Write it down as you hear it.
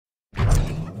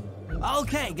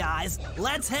Okay, guys,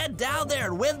 let's head down there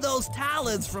and win those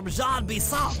talents from Jean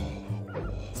Bison.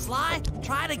 Sly,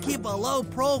 try to keep a low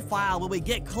profile when we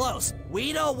get close.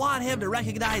 We don't want him to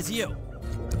recognize you.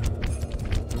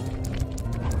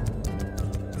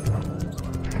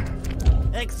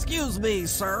 Excuse me,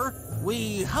 sir.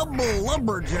 We humble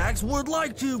lumberjacks would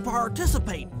like to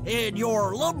participate in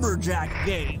your lumberjack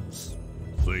games.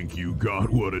 Think you got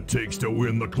what it takes to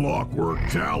win the clockwork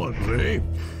talent, eh?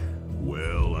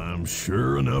 Well, I'm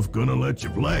sure enough gonna let you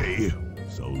play,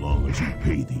 so long as you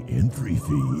pay the entry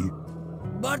fee.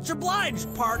 Much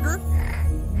obliged, partner.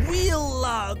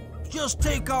 We'll, just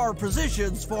take our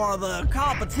positions for the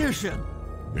competition.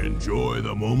 Enjoy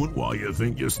the moment while you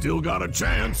think you still got a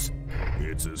chance.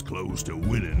 It's as close to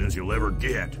winning as you'll ever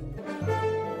get.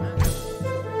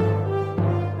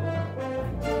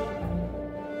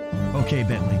 Okay,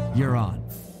 Bentley, you're on.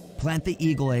 Plant the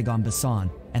eagle egg on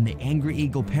Bison, and the angry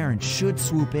eagle parent should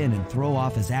swoop in and throw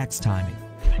off his axe timing.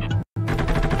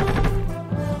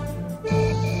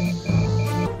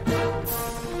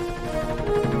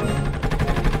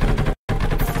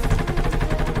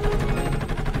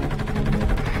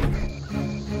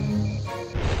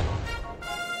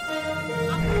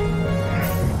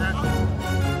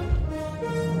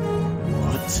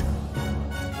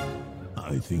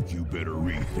 I think you better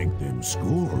rethink them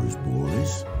scores,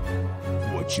 boys.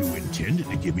 What you intended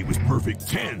to give me was perfect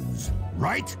tens,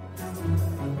 right?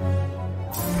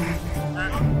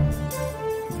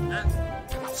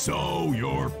 So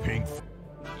you're pink.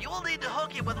 You will need to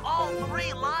hook him with all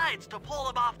 3 lines to pull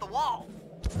him off the wall.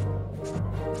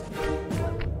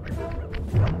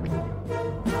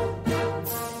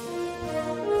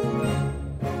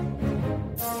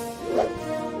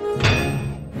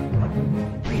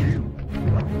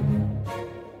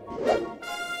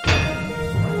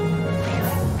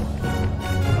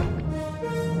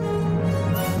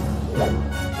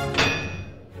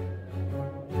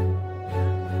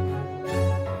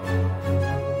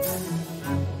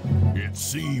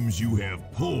 Seems you have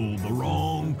pulled the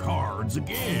wrong cards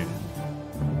again.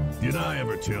 Did I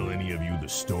ever tell any of you the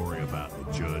story about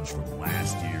the judge from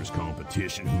last year's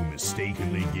competition who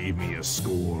mistakenly gave me a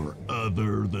score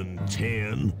other than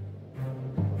 10?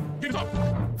 Get up!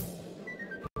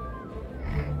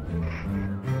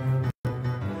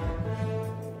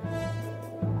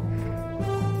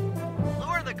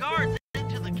 Lure the guards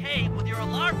into the cave with your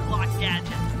alarm clock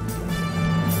gadget.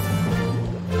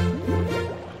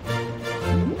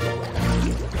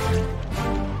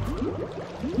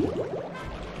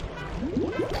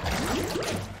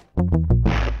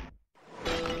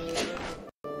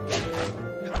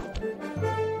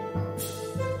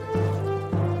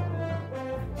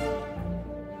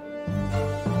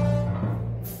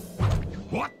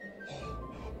 What?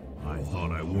 I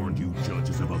thought I warned you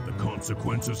judges about the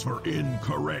consequences for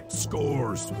incorrect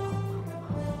scores.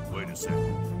 Wait a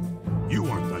second. You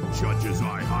aren't the judges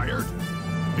I hired.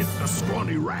 It's the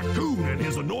scrawny raccoon and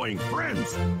his annoying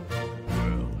friends.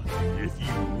 Well, if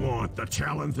you want the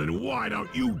challenge, then why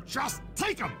don't you just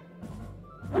take them?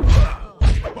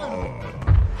 Oh.